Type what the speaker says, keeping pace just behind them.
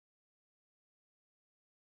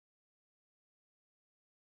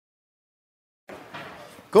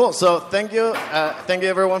Cool. So thank you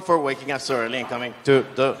everyone for waking up so early and coming to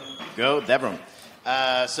the Go Dev Room.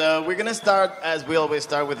 So we're gonna start as we always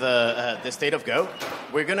start with the state of Go.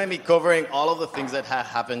 We're gonna be covering all of the things that have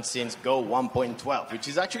happened since Go 1.12, which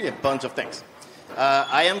is actually a bunch of things.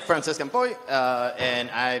 I am Francesc Campoy, and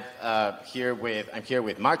I'm here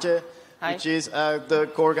with Marce, Hi. which is the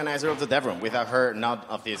co-organizer of the Dev Room. Without her, none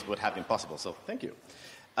of this would have been possible. So thank you.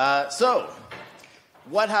 So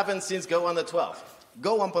what happened since Go 1.12?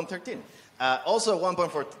 Go 1.13. Also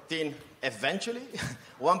 1.14 eventually.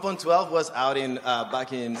 1.12 was out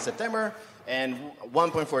back in September, and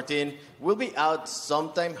 1.14 will be out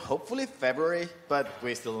sometime, hopefully February, but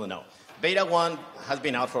we still don't know. Beta 1 has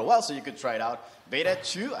been out for a while, so you could try it out. Beta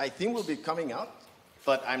 2, I think, will be coming out,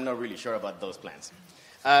 but I'm not really sure about those plans.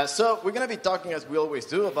 So we're going to be talking, as we always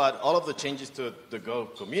do, about all of the changes to the Go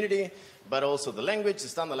community, but also the language, the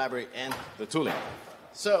standard library, and the tooling.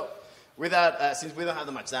 So with that, since we don't have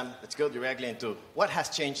that much time, let's go directly into what has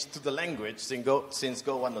changed to the language since Go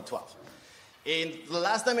 1.12. In the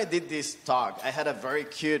last time I did this talk, I had a very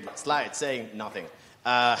cute slide saying nothing,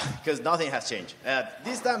 because nothing has changed.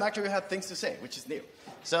 This time, actually, we had things to say, which is new.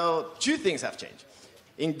 So two things have changed.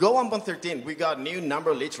 In Go 1.13, we got new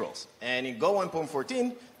number literals. And in Go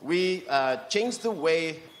 1.14, we changed the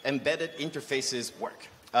way embedded interfaces work,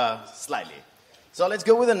 slightly. So let's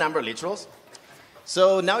go with the number literals.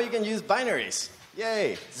 So now you can use binaries.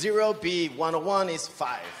 Yay! 0B101 is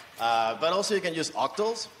 5. But also you can use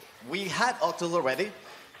octals. We had octals already.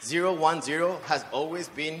 010 has always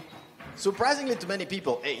been, surprisingly to many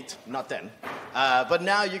people, 8, not 10. But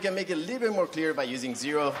now you can make it a little bit more clear by using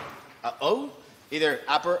 0, O, either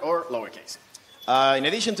upper or lowercase. In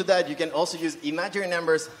addition to that, you can also use imaginary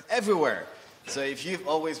numbers everywhere. So if you've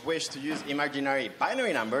always wished to use imaginary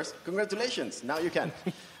binary numbers, congratulations, now you can.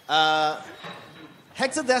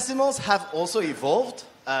 Hexadecimals have also evolved.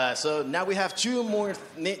 So now we have two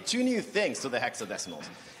new things to the hexadecimals.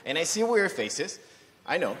 And I see weird faces.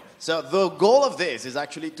 I know. So the goal of this is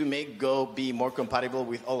actually to make Go be more compatible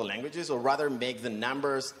with all the languages, or rather make the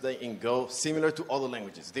numbers in Go similar to all the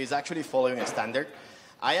languages. This is actually following a standard.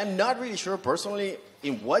 I am not really sure personally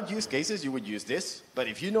in what use cases you would use this, but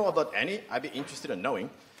if you know about any, I'd be interested in knowing.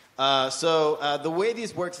 So the way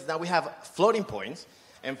this works is now we have floating points.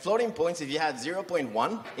 And floating points, if you had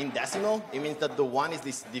 0.1 in decimal, it means that the 1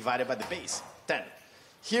 is divided by the base, 10.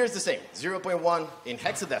 Here's the same. 0.1 in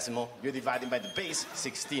hexadecimal, you're dividing by the base,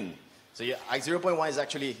 16. So 0.1 is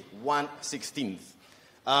actually 1/16.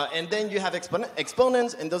 And then you have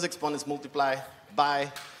exponents, and those exponents multiply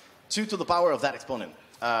by 2 to the power of that exponent.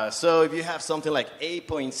 So if you have something like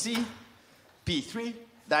A.C, P3,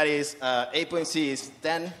 that is, A.C is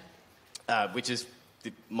 10, which is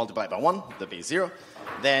multiplied by 1, the base 0.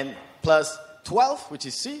 Then plus 12, which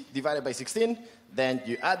is C, divided by 16. Then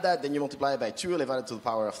you add that, then you multiply it by 2, divided to the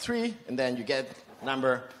power of 3, and then you get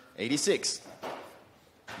number 86.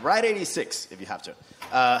 Write 86 if you have to.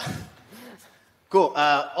 Cool.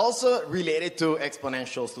 Also related to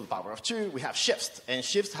exponentials to the power of 2, we have shifts. And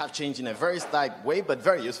shifts have changed in a very slight way, but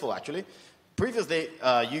very useful actually. Previously,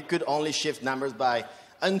 you could only shift numbers by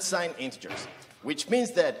unsigned integers, which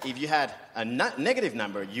means that if you had a negative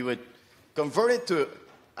number, you would convert it to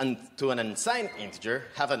an unsigned integer,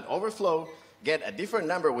 have an overflow, get a different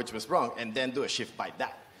number which was wrong, and then do a shift by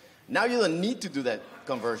that. Now you don't need to do that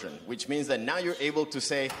conversion, which means that now you're able to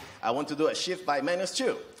say, I want to do a shift by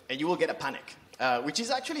 -2, and you will get a panic, which is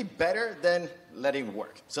actually better than letting it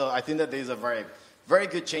work. So I think that this is a very, very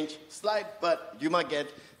good change slide, but you might get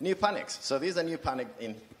new panics. So this is a new panic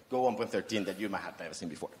in Go 1.13 that you might have never seen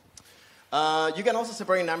before. You can also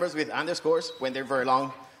separate numbers with underscores when they're very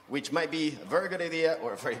long, which might be a very good idea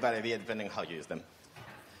or a very bad idea, depending on how you use them.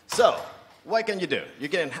 So what can you do? You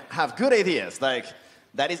can have good ideas, like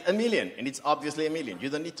that is a million, and it's obviously a million. You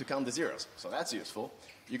don't need to count the zeros, so that's useful.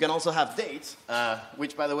 You can also have dates,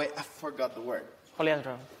 which, by the way, I forgot the word.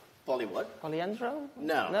 Polyandro. Poly what? Polyandro?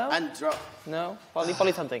 No. No? Andro. No?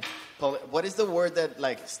 Poly something. What is the word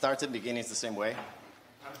that starts and begins the same way?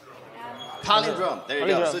 Palindrome. There you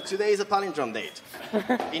go. So today is a palindrome date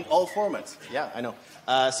in all formats. Yeah, I know.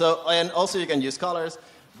 And also you can use colors,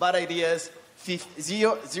 bad ideas.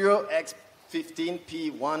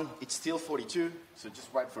 0x15p1, it's still 42, so just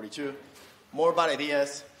write 42. More bad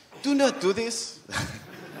ideas. Do not do this.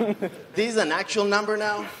 This is an actual number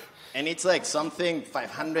now, and it's like something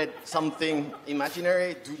 500 something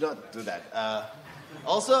imaginary. Do not do that.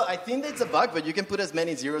 Also, I think it's a bug, but you can put as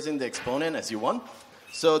many zeros in the exponent as you want.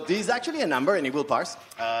 So this is actually a number, and it will parse,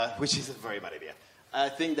 which is a very bad idea. I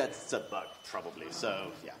think that's a bug, probably.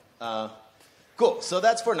 So yeah. Cool. So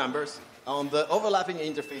that's for numbers. The overlapping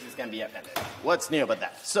interfaces can be appended. What's new about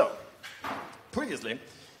that? So previously,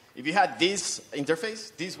 if you had this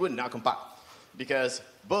interface, this would not compile because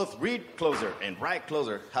both read closer and write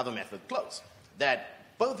closer have a method close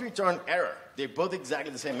that both return error. They're both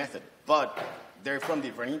exactly the same method, but they're from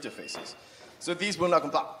different interfaces. So these will not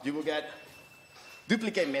compile. You will get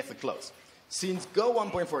duplicate method close. Since Go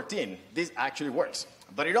 1.14, this actually works.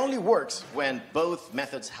 But it only works when both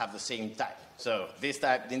methods have the same type. So this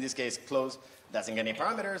type, in this case, close, doesn't get any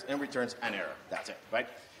parameters and returns an error. That's it, right?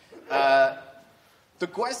 The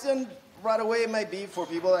question right away might be for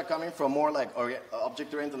people that are coming from more like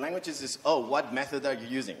object-oriented languages is, oh, what method are you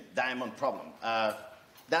using? Diamond problem.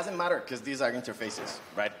 Doesn't matter because these are interfaces,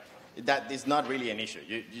 right? That is not really an issue.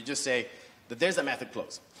 You just say that there's a method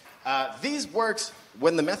close. This works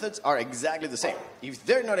when the methods are exactly the same. If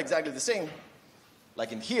they're not exactly the same,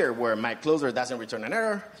 like in here where my closer doesn't return an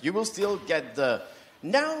error, you will still get the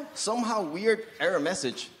now somehow weird error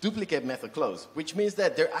message duplicate method close, which means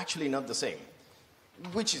that they're actually not the same,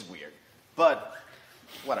 which is weird, but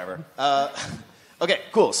whatever. Okay,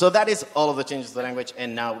 cool. So that is all of the changes to the language,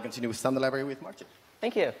 and now we continue with standard library with Martin.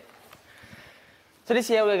 Thank you. So this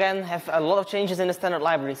year we again have a lot of changes in the standard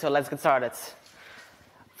library, so let's get started.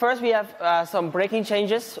 First, we have some breaking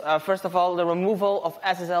changes. First of all, the removal of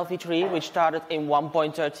SSL v3, which started in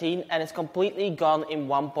 1.13 and is completely gone in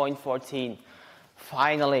 1.14.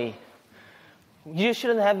 Finally. You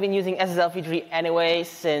shouldn't have been using SSL v3 anyway,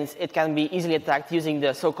 since it can be easily attacked using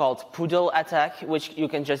the so-called poodle attack, which you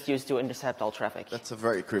can just use to intercept all traffic. That's a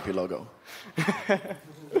very creepy logo.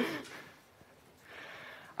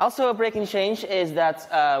 Also, a breaking change is that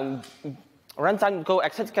runtime go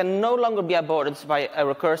exit can no longer be aborted by a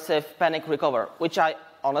recursive panic recover, which I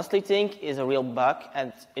honestly think is a real bug,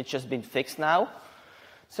 and it's just been fixed now.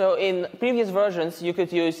 So in previous versions, you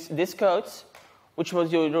could use this code, which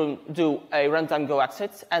was you do a runtime go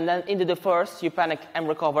exit, and then into the first, you panic and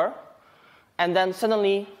recover, and then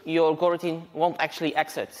suddenly your go routine won't actually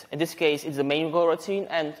exit. In this case, it's the main go routine,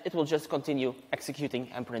 and it will just continue executing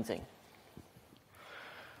and printing.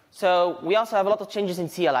 So we also have a lot of changes in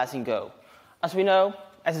TLS in Go. As we know,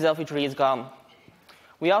 SSL v3 is gone.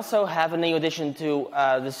 We also have a new addition to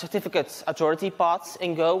the certificate authority paths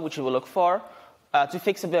in Go, which we will look for, to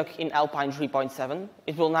fix a bug in Alpine 3.7.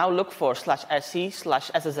 It will now look for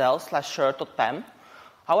 /sc/ssl/shirt.pem.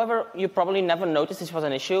 However, you probably never noticed this was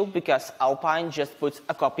an issue because Alpine just puts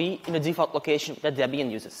a copy in the default location that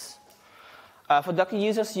Debian uses. For Docker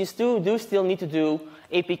users, you do still need to do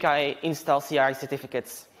APK install CRI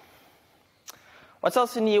certificates. What's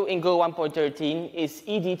also new in Go 1.13 is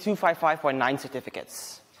ED 255.9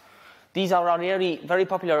 certificates. These are already very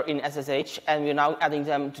popular in SSH, and we're now adding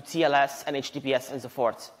them to TLS and HTTPS and so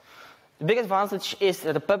forth. The big advantage is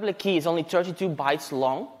that the public key is only 32 bytes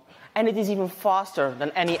long, and it is even faster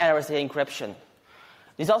than any RSA encryption.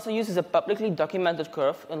 This also uses a publicly documented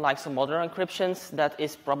curve, unlike some other encryptions that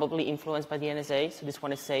is probably influenced by the NSA, so this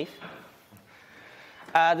one is safe.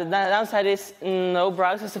 The downside is no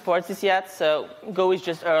browser supports this yet, so Go is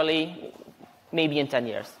just early, maybe in 10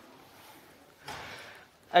 years.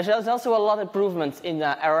 There's also a lot of improvements in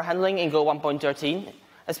error handling in Go 1.13,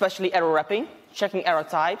 especially error wrapping, checking error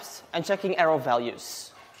types, and checking error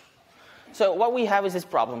values. So what we have is this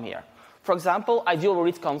problem here. For example, I do a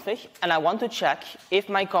read config, and I want to check if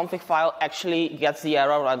my config file actually gets the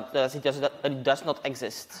error that it does not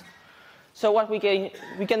exist. So what we can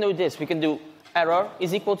do this. We can do error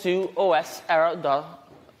is equal to OS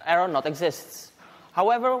error not exists.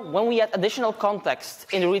 However, when we add additional context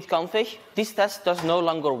in the read config, this test does no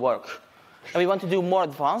longer work. And we want to do more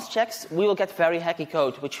advanced checks, we will get very hacky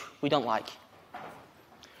code, which we don't like.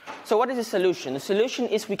 So what is the solution? The solution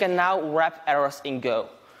is we can now wrap errors in Go.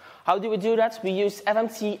 How do we do that? We use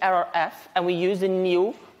fmt error f, and we use the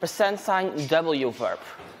new %w verb.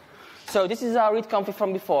 So this is our read config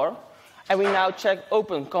from before. And we now check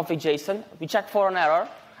open config.json, we check for an error,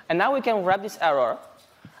 and now we can wrap this error,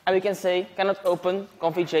 and we can say cannot open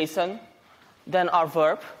config.json, then our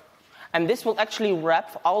verb, and this will actually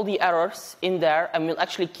wrap all the errors in there, and will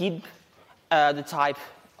actually keep the type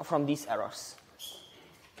from these errors.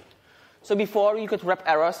 So before, you could wrap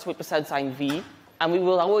errors with %v, and we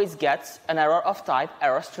will always get an error of type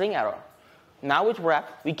error string error. Now with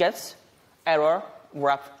wrap, we get error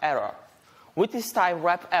wrap error. With this type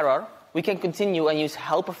wrap error, we can continue and use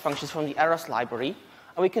helper functions from the errors library,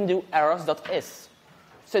 and we can do errors.is.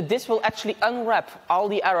 So this will actually unwrap all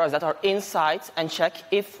the errors that are inside and check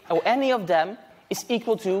if any of them is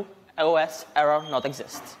equal to OS error not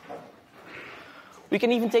exist. We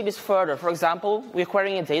can even take this further. For example, we're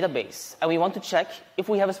querying a database, and we want to check if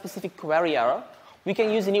we have a specific query error. We can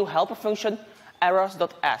use a new helper function,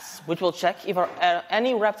 errors.s, which will check if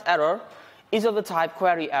any wrapped error is of the type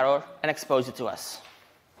query error and expose it to us.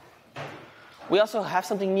 We also have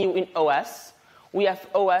something new in OS. We have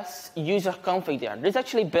OS user config there. This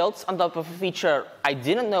actually builds on top of a feature I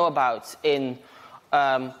didn't know about in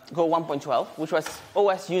Go 1.12, which was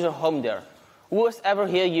OS user home there. Who has ever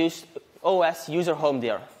here used OS user home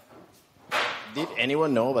there? Did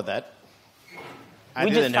anyone know about that? I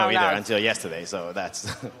We didn't just know found either out. until yesterday, so that's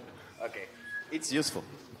okay. It's useful.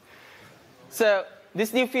 So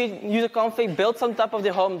this new user config builds on top of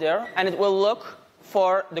the home there, and it will look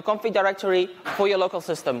for the config directory for your local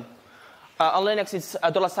system. On Linux, it's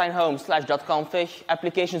 $home/.config,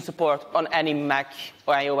 application support on any Mac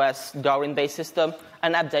or iOS Darwin-based system,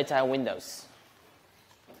 and app data on Windows.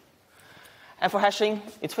 And for hashing,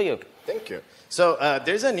 it's for you. Thank you. So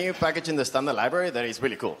there's a new package in the standard library that is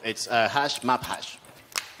really cool. It's hash map hash.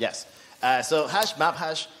 Yes. So hash map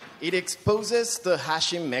hash, it exposes the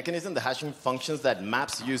hashing mechanism, the hashing functions that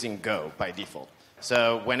maps use in Go by default.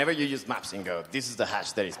 So whenever you use maps in Go, this is the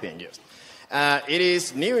hash that is being used. It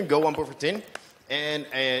is new in Go 1.14, and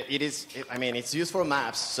it's used for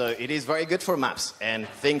maps, so it is very good for maps and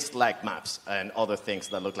things like maps and other things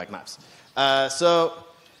that look like maps. So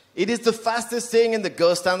it is the fastest thing in the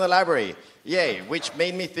Go standard library. Yay, which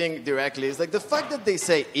made me think directly, is like the fact that they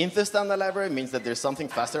say in the standard library means that there's something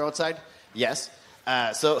faster outside. Yes.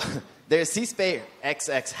 So there's CSPay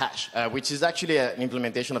XX hash, which is actually an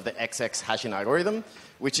implementation of the XX hashing algorithm,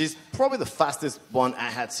 which is probably the fastest one I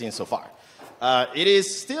had seen so far. It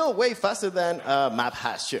is still way faster than map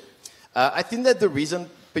hash too. I think that the reason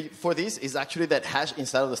for this is actually that hash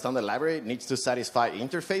inside of the standard library needs to satisfy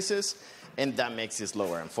interfaces, and that makes it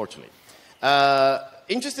slower, unfortunately.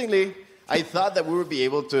 Interestingly, I thought that we would be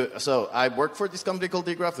able to. So I work for this company called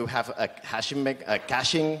dgraph who have a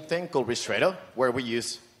caching thing called Ristretto, where we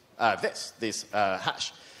use this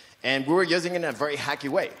hash, and we were using it in a very hacky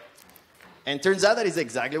way. And turns out that is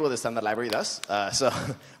exactly what the standard library does. So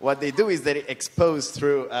what they do is they expose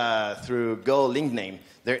through Go link name,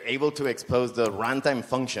 they're able to expose the runtime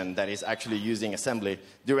function that is actually using assembly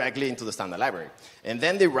directly into the standard library. And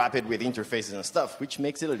then they wrap it with interfaces and stuff, which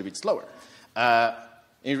makes it a little bit slower.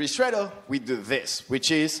 In Ristretto, we do this,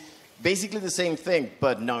 which is basically the same thing,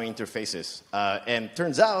 but no interfaces. And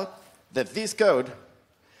turns out that this code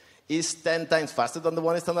is 10 times faster than the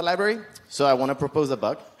one in standard library. So I want to propose a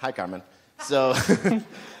bug. Hi, Carmen. So,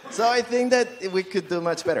 so I think that we could do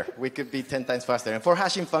much better. We could be 10 times faster. And for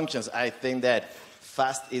hashing functions, I think that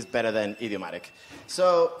fast is better than idiomatic.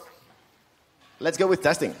 So let's go with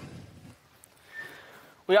testing.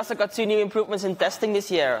 We also got 2 new improvements in testing this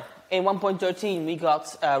year. In 1.13, we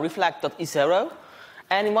got reflect.e0.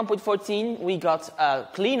 And in 1.14, we got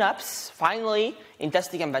cleanups, finally, in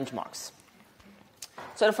testing and benchmarks.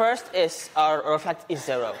 So the first is our reflect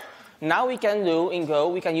e0. Now we can do, in Go,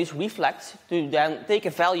 we can use reflect to then take a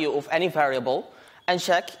value of any variable and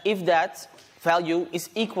check if that value is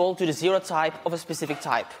equal to the 0 type of a specific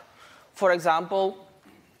type. For example,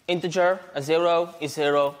 integer, a 0 is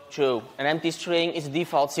 0, true. An empty string is the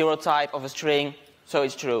default 0 type of a string, so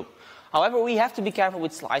it's true. However, we have to be careful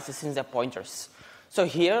with slices since they're pointers. So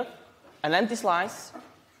here, an empty slice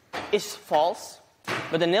is false,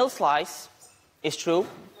 but the nil slice is true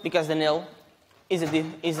because the nil is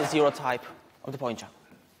a 0 type of the pointer.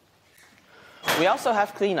 We also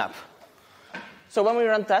have cleanup. So when we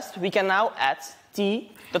run test, we can now add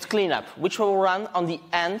t.cleanup, which will run on the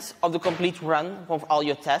end of the complete run of all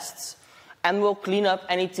your tests, and will clean up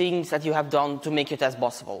any things that you have done to make your test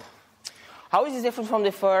possible. How is this different from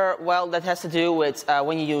defer? Well, that has to do with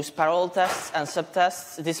when you use parallel tests and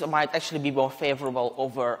subtests, this might actually be more favorable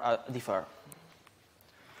over defer.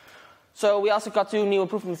 So we also got 2 new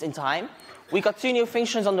improvements in time. We got 2 new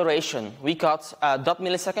functions on duration. We got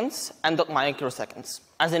 .milliseconds and .microseconds.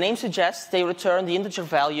 As the name suggests, they return the integer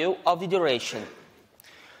value of the duration.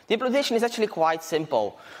 The implementation is actually quite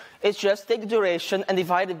simple. It's just take the duration and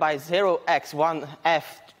divide it by 0x1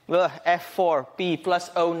 f4 p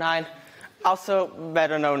plus 09, also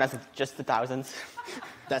better known as just the thousands.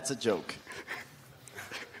 That's a joke.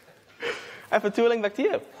 And for tooling, back to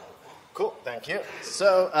you. Cool, thank you.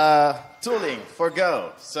 So tooling for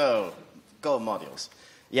Go. So Go modules.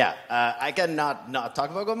 Yeah, I cannot not talk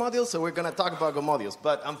about Go modules, so we're going to talk about Go modules.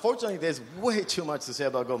 But unfortunately, there's way too much to say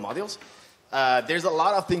about Go modules. There's a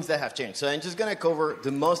lot of things that have changed. So I'm just going to cover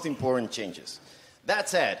the most important changes. That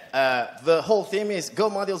said, the whole theme is Go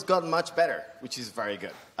modules got much better, which is very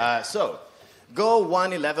good. So Go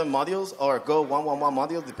 1.11 modules or Go 1.11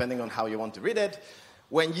 modules, depending on how you want to read it,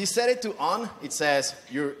 When you set it to on, it says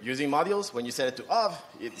you're using modules. When you set it to off,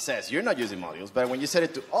 it says you're not using modules. But when you set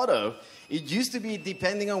it to auto, it used to be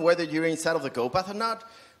depending on whether you're inside of the Go path or not,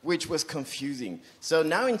 which was confusing. So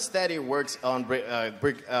now instead it works on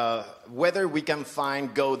whether we can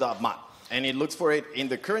find go.mod. And it looks for it in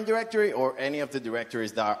the current directory or any of the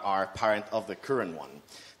directories that are parent of the current one.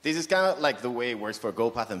 This is kind of like the way it works for Go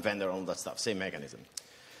path and vendor, all that stuff, same mechanism.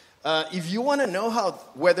 If you want to know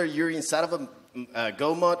whether you're inside of a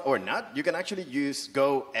Go mod or not, you can actually use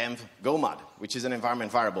go-env go-mod, which is an environment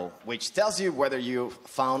variable, which tells you whether you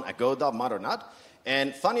found a go.mod or not.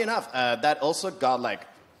 And funny enough, that also got like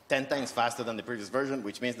 10 times faster than the previous version,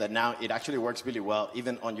 which means that now it actually works really well,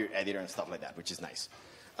 even on your editor and stuff like that, which is nice.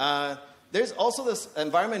 There's also this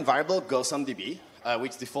environment variable, go_sumdb,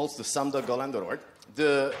 which defaults to sum.golang.org.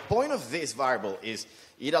 The point of this variable is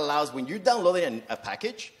it allows, when you're downloading a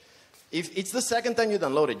package, if it's the second time you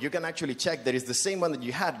download it, you can actually check that it's the same one that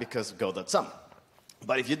you had because go.sum.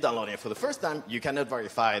 But if you download it for the first time, you cannot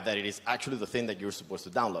verify that it is actually the thing that you're supposed to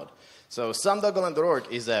download. So sum.golang.org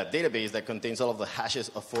is a database that contains all of the hashes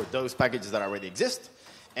for those packages that already exist.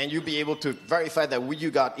 And you'll be able to verify that what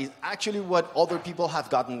you got is actually what other people have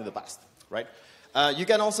gotten in the past, right? You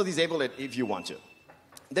can also disable it if you want to.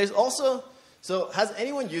 There's also, so has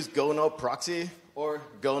anyone used go no proxy or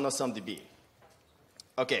go no sumdb?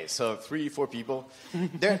 Okay, so 3, 4 people.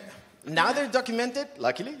 Now they're documented,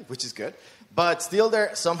 luckily, which is good. But still,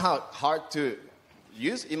 they're somehow hard to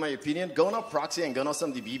use, in my opinion. Go no proxy and go no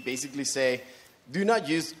sumdb basically say, do not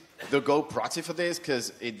use the Go proxy for this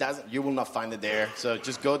because you will not find it there. So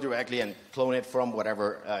just go directly and clone it from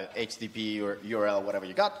whatever HTTP or URL, whatever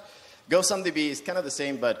you got. GoSumDB is kind of the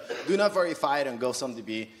same, but do not verify it on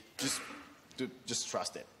GoSumDB. Just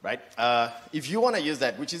trust it, right? If you want to use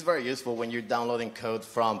that, which is very useful when you're downloading code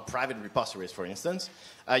from private repositories, for instance,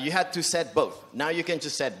 you had to set both. Now you can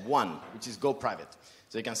just set one, which is Go private.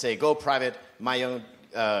 So you can say Go private, my own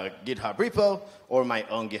GitHub repo, or my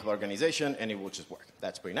own GitHub organization, and it will just work.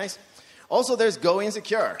 That's pretty nice. Also, there's Go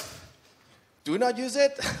insecure. Do not use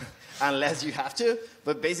it unless you have to,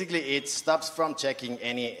 but basically it stops from checking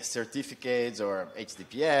any certificates or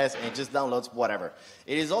HTTPS, and it just downloads whatever.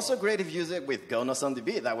 It is also great if you use it with Go no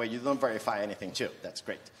sumdb. That way you don't verify anything too. That's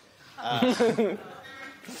great.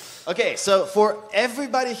 Okay, so for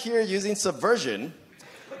everybody here using Subversion,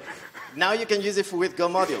 now you can use it with Go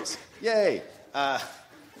modules. Yay.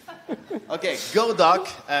 Okay, GoDoc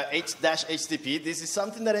h-HTTP. This is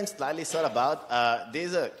something that I'm slightly sad about. This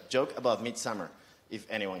is a joke about Midsummer, if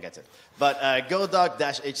anyone gets it. But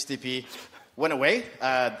GoDoc-HTTP went away.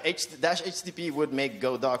 H-HTTP would make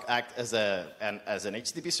GoDoc act as an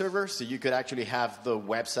HTTP server, so you could actually have the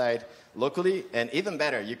website locally. And even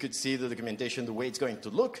better, you could see the documentation, the way it's going to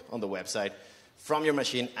look on the website from your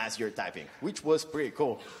machine as you're typing, which was pretty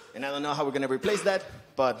cool. And I don't know how we're going to replace that,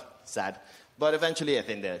 but sad. But eventually, I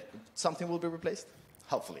think that something will be replaced.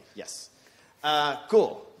 Hopefully, yes.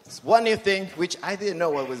 Cool. It's one new thing, which I didn't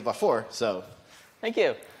know what was before, so. Thank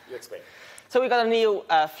you. You explain. So we got a new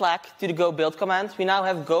flag to the go build command. We now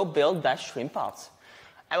have go build -stream path.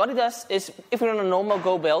 And what it does is, if we run a normal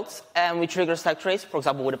go build and we trigger a stack trace, for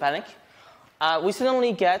example with a panic, we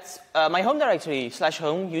suddenly get my home directory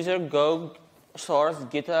 /home user go source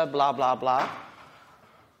github blah blah blah.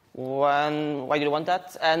 Why do you want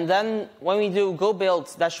that? And then when we do go build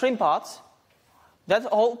 -stream path, that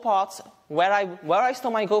whole path where I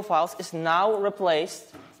store my Go files is now replaced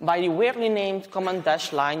by the weirdly named command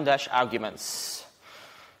 -line -arguments.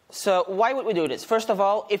 So why would we do this? First of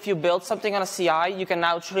all, if you build something on a CI, you can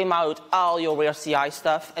now trim out all your weird CI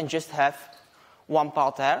stuff and just have one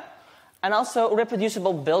path there. And also,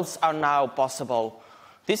 reproducible builds are now possible.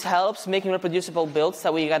 This helps making reproducible builds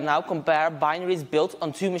that we can now compare binaries built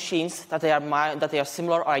on two machines that they are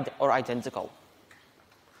similar or identical.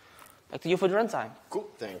 Back to you for the runtime. Cool,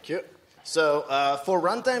 thank you. So for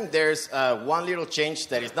runtime, there's one little change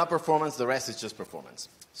that is not performance. The rest is just performance.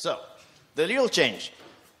 So the little change,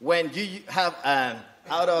 when you have an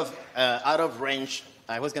out of range,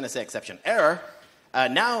 I was going to say exception, error,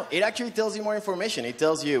 now it actually tells you more information. It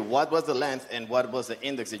tells you what was the length and what was the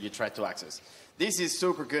index that you tried to access. This is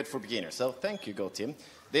super good for beginners. So thank you, Go team.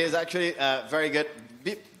 This is actually very good.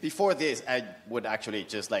 Before this, I would actually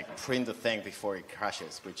just like print the thing before it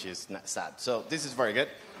crashes, which is not sad. So this is very good.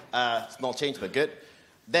 Small change, but good.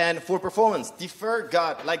 Then for performance,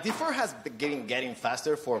 defer has been getting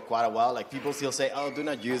faster for quite a while. Like people still say, oh, do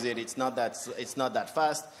not use it. It's not that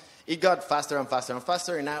fast. It got faster and faster and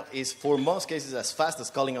faster, and now is for most cases as fast as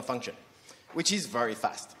calling a function, which is very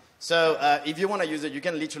fast. So if you want to use it, you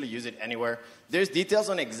can literally use it anywhere. There's details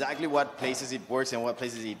on exactly what places it works and what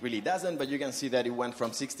places it really doesn't, but you can see that it went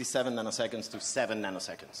from 67 nanoseconds to 7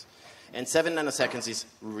 nanoseconds. And 7 nanoseconds is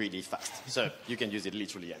really fast, so you can use it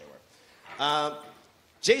literally anywhere.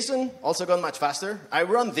 JSON also got much faster. I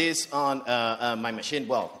run this on my machine,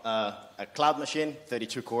 a cloud machine,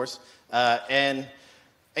 32 cores. And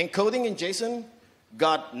encoding in JSON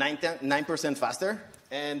got 9% faster,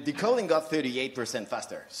 and decoding got 38%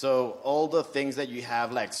 faster. So all the things that you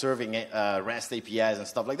have, like serving REST APIs and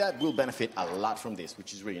stuff like that, will benefit a lot from this,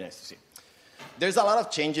 which is really nice to see. There's a lot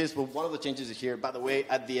of changes, but one of the changes is here. By the way,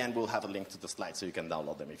 at the end, we'll have a link to the slides, so you can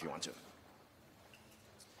download them if you want to.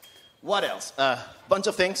 What else? Bunch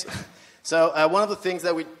of things. So one of the things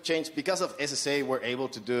that we changed, because of SSA, we're able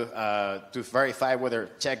to do to verify whether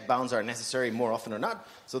check bounds are necessary more often or not.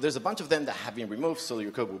 So there's a bunch of them that have been removed, so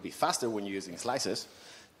your code will be faster when you're using slices.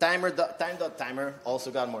 Time.timer also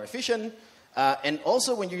got more efficient. And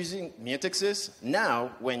also when you're using mutexes,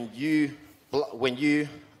 now when you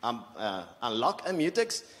unlock a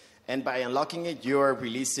mutex, and by unlocking it, you're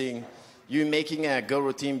making a Go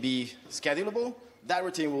routine be schedulable. That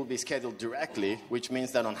routine will be scheduled directly, which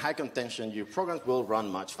means that on high contention, your programs will run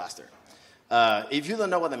much faster. If you don't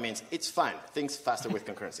know what that means, it's fine. Things faster with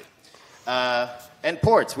concurrency. And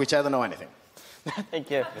ports, which I don't know anything. Thank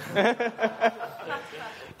you.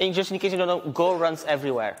 Just in case you don't know, Go runs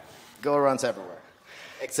everywhere. Go runs everywhere,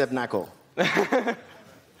 except NACL.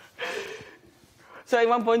 So in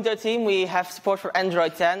 1.13, we have support for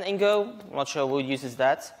Android 10 in Go. I'm not sure who uses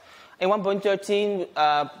that. In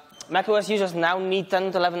 1.13, macOS users now need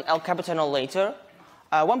 10.11 El Capitan or later.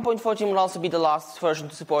 1.14 will also be the last version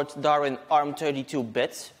to support Darwin ARM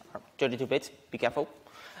 32-bit. 32-bit, be careful.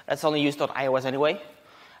 That's only used on iOS anyway.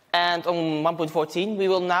 And on 1.14, we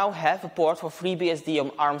will now have a port for FreeBSD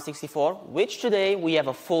on ARM64, which today we have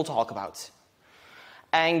a full talk about.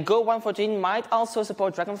 And Go 1.14 might also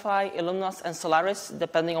support Dragonfly, Illumos, and Solaris,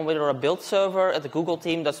 depending on whether a build server at the Google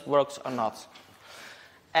team does works or not.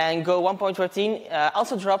 And Go 1.13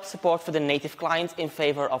 also dropped support for the native client in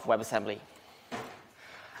favor of WebAssembly.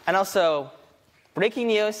 And also, breaking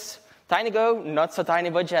news, TinyGo, not so tiny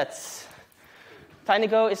budgets.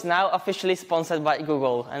 TinyGo is now officially sponsored by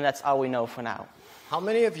Google, and that's all we know for now. How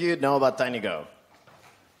many of you know about TinyGo?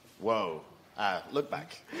 Whoa. Look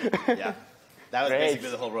back. Yeah. That was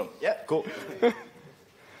basically the whole room. Yeah, cool.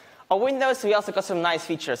 On Windows, we also got some nice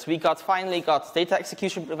features. We finally got data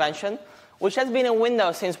execution prevention, which has been in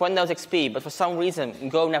Windows since Windows XP, but for some reason,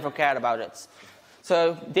 Go never cared about it.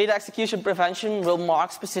 So data execution prevention will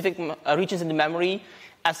mark specific regions in the memory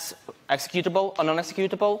as executable or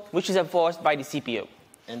non-executable, which is enforced by the CPU.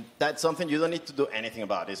 And that's something you don't need to do anything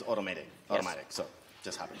about. It's automatic, Yes. so it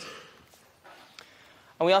just happens.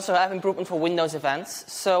 And we also have improvement for Windows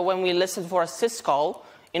events. So when we listen for a syscall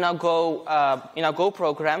in our Go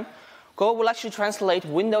program, Go will actually translate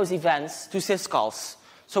Windows events to syscalls.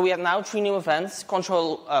 So we have now 3 new events: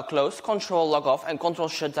 control close, control log off, and control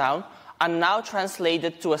shutdown, are now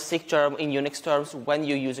translated to a SIG term in Unix terms when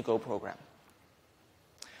you use a Go program.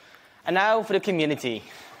 And now for the community.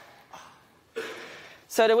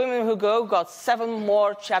 So the Women Who Go got 7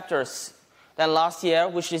 more chapters than last year,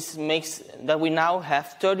 which makes that we now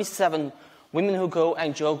have 37 Women Who Go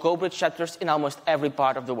and Go Bridge chapters in almost every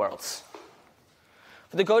part of the world.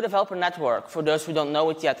 For the Go Developer Network, for those who don't know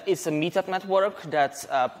it yet, it's a meetup network that's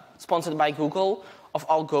sponsored by Google of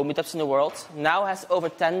all Go meetups in the world. Now has over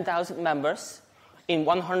 10,000 members in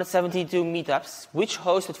 172 meetups, which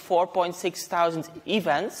hosted 4,600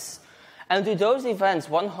 events. And to those events,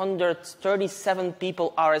 137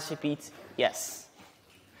 people RSVP'd yes.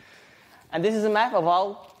 And this is a map of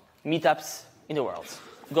all meetups in the world,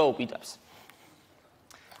 Go meetups.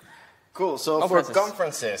 Cool. So for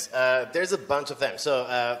conferences, there's a bunch of them. So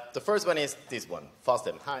the first one is this one,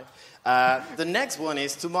 FOSDEM. Hi. The next one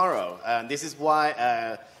is tomorrow. This is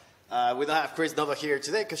why we don't have Chris Nova here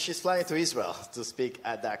today, because she's flying to Israel to speak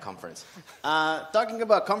at that conference. Talking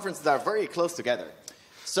about conferences that are very close together.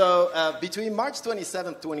 So between March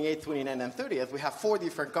 27th, 28th, 29th, and 30th, we have 4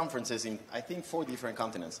 different conferences in, I think, 4 different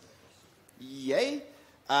continents. Yay!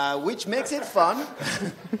 Which makes it fun.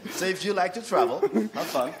 So if you like to travel, have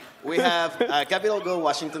fun. We have Capital Go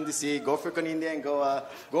Washington, D.C., GopherCon India and Goa,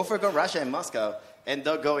 GopherCon Russia and Moscow, and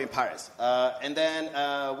Go in Paris. And then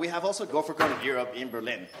we have also GopherCon Europe in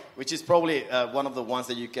Berlin, which is probably one of the ones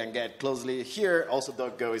that you can get closely here. Also,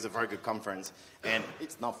 Go is a very good conference, and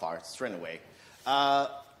it's not far, it's straight away.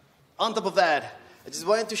 On top of that, I just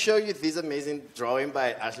wanted to show you this amazing drawing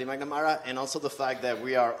by Ashley McNamara, and also the fact that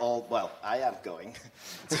we are all, well, I am going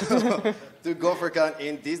to GopherCon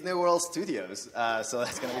in Disney World Studios, so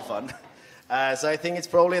that's going to be fun. So I think it's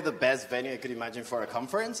probably the best venue I could imagine for a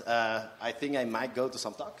conference. I think I might go to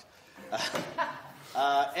some talk.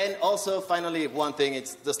 And also, finally, one thing,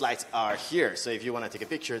 it's the slides are here. So if you want to take a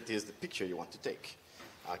picture, this is the picture you want to take.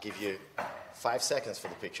 I'll give you 5 seconds for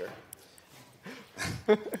the picture.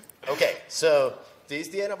 Okay, so this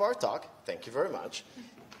is the end of our talk. Thank you very much.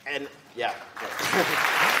 And yeah.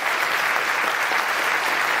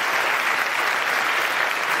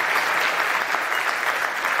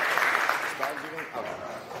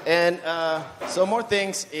 And some more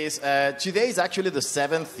things is today is actually the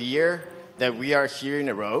 7th year that we are here in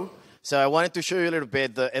a row. So I wanted to show you a little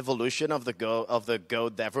bit the evolution of the Go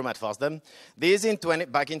dev room at FOSDEM. This is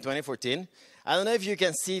back in 2014. I don't know if you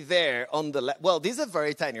can see there on the left. Well, this is a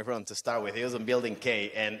very tiny room to start with. It was on Building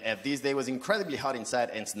K, and this day was incredibly hot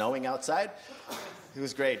inside and snowing outside. It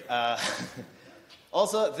was great.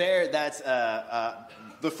 Also there, that's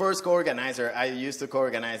the first co-organizer. I used to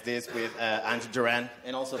co-organize this with Andrew Duran,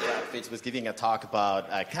 and also Brad Fitz was giving a talk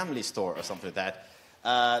about Camly Store or something like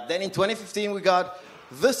that. Then in 2015, we got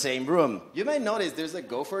the same room. You may notice there's a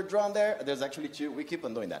gopher drum there. There's actually 2. We keep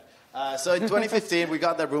on doing that. So in 2015, we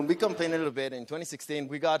got that room. We complained a little bit. In 2016,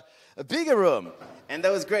 we got a bigger room. And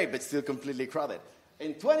that was great, but still completely crowded.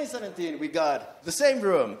 In 2017, we got the same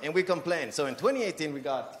room, and we complained. So in 2018, we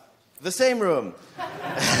got the same room.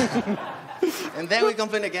 And then we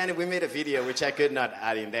complained again, and we made a video, which I could not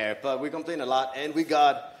add in there. But we complained a lot, and we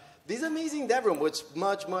got this amazing dev room, which is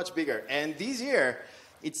much, much bigger. And this year,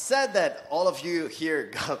 it's sad that all of you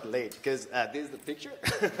here got late, because this is the picture.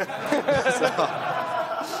 So,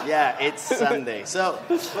 yeah, it's Sunday. So,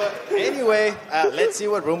 but anyway, let's see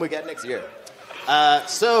what room we get next year.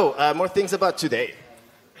 More things about today.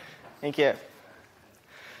 Thank you.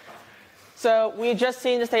 So we just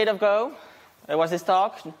seen the state of Go. It was his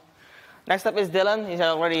talk. Next up is Dylan. He's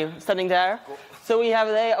already standing there. Cool. So we have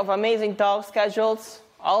a day of amazing talks scheduled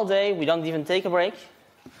all day. We don't even take a break.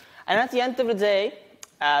 And at the end of the day,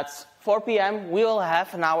 at 4 p.m., we will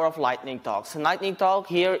have an hour of lightning talks. A lightning talk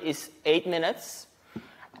here is 8 minutes.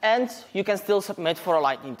 And you can still submit for a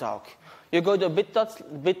lightning talk. You go to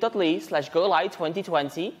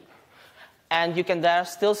bit.ly/GoLight2020. And you can there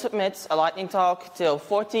still submit a lightning talk till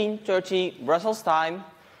 14:30 Brussels time.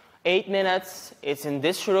 8 minutes. It's in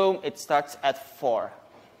this room. It starts at 4.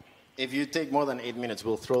 If you take more than 8 minutes,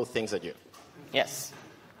 we'll throw things at you. Yes.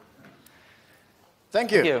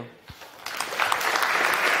 Thank you. Thank you.